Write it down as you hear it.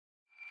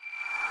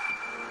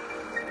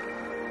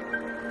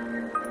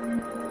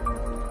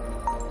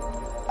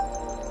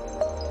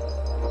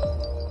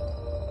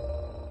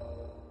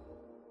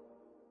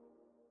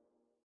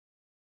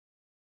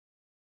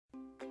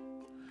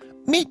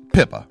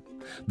Pippa,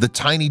 the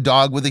tiny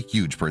dog with a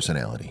huge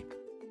personality.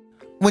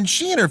 When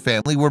she and her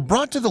family were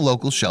brought to the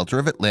local shelter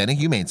of Atlanta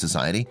Humane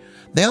Society,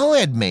 they all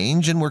had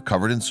mange and were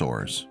covered in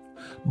sores.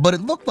 But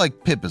it looked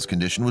like Pippa's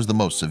condition was the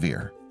most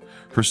severe.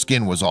 Her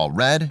skin was all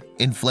red,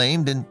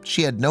 inflamed, and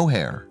she had no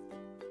hair.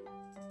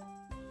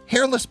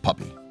 Hairless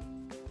puppy.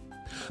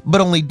 But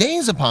only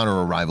days upon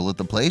her arrival at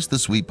the place, the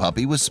sweet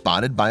puppy was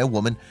spotted by a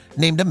woman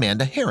named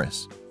Amanda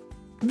Harris.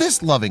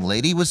 This loving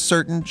lady was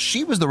certain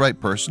she was the right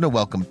person to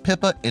welcome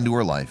Pippa into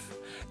her life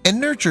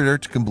and nurtured her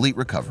to complete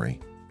recovery.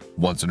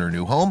 Once in her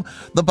new home,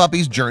 the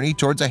puppy's journey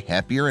towards a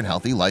happier and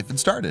healthy life had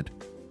started.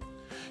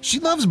 She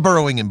loves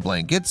burrowing in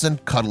blankets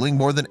and cuddling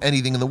more than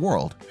anything in the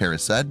world,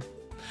 Harris said.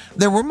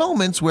 There were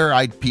moments where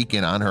I'd peek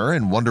in on her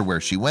and wonder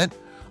where she went,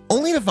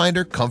 only to find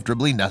her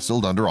comfortably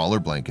nestled under all her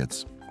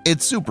blankets.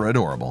 It's super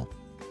adorable.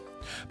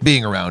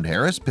 Being around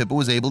Harris, Pippa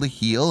was able to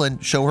heal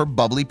and show her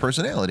bubbly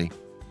personality.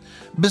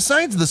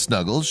 Besides the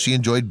snuggles, she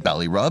enjoyed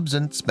belly rubs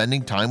and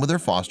spending time with her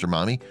foster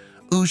mommy,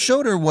 who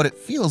showed her what it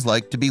feels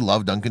like to be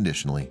loved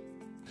unconditionally.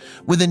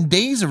 Within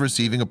days of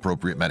receiving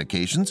appropriate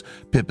medications,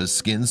 Pippa's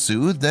skin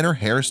soothed and her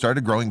hair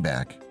started growing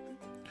back.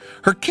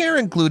 Her care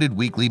included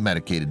weekly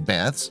medicated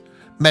baths,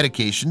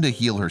 medication to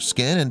heal her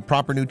skin, and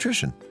proper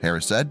nutrition,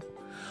 Harris said.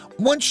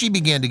 Once she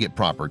began to get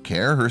proper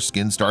care, her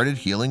skin started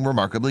healing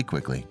remarkably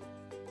quickly.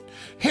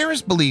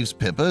 Harris believes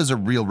Pippa is a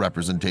real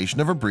representation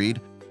of her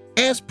breed,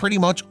 as pretty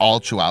much all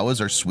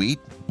Chihuahuas are sweet,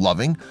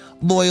 loving,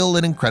 loyal,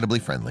 and incredibly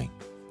friendly.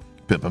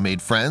 Pippa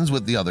made friends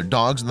with the other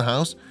dogs in the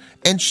house,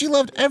 and she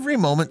loved every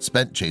moment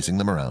spent chasing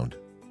them around.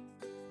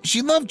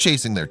 She loved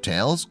chasing their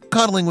tails,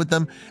 cuddling with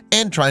them,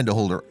 and trying to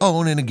hold her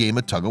own in a game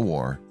of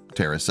tug-of-war,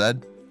 Tara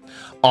said.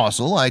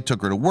 Also, I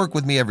took her to work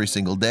with me every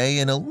single day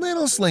in a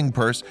little sling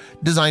purse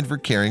designed for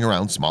carrying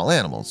around small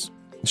animals.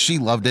 She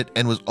loved it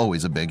and was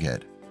always a big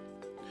hit.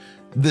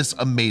 This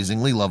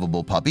amazingly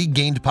lovable puppy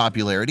gained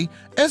popularity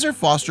as her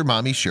foster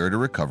mommy shared her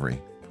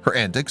recovery, her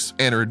antics,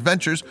 and her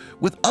adventures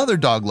with other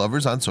dog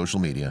lovers on social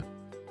media.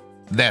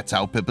 That's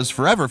how Pippa's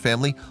forever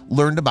family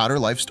learned about her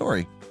life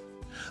story.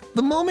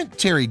 The moment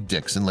Terry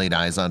Dixon laid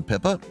eyes on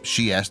Pippa,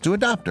 she asked to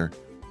adopt her,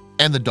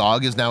 and the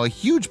dog is now a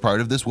huge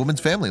part of this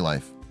woman's family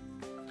life.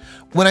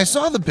 When I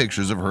saw the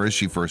pictures of her as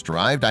she first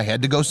arrived, I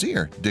had to go see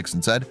her,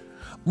 Dixon said.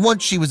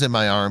 Once she was in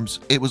my arms,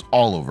 it was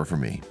all over for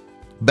me.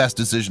 Best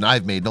decision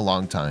I've made in a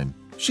long time.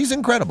 She's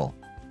incredible.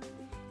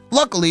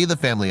 Luckily, the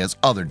family has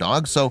other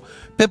dogs, so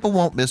Pippa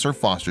won't miss her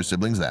foster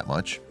siblings that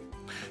much.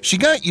 She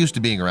got used to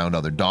being around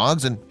other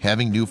dogs, and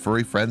having new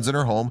furry friends in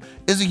her home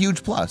is a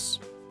huge plus.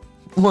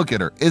 Look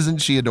at her, isn't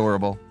she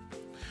adorable?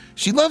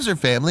 She loves her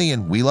family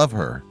and we love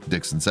her,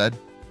 Dixon said.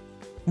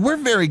 We're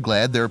very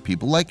glad there are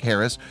people like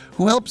Harris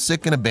who help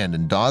sick and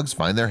abandoned dogs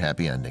find their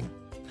happy ending.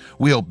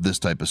 We hope this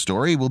type of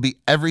story will be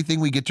everything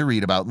we get to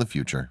read about in the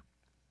future.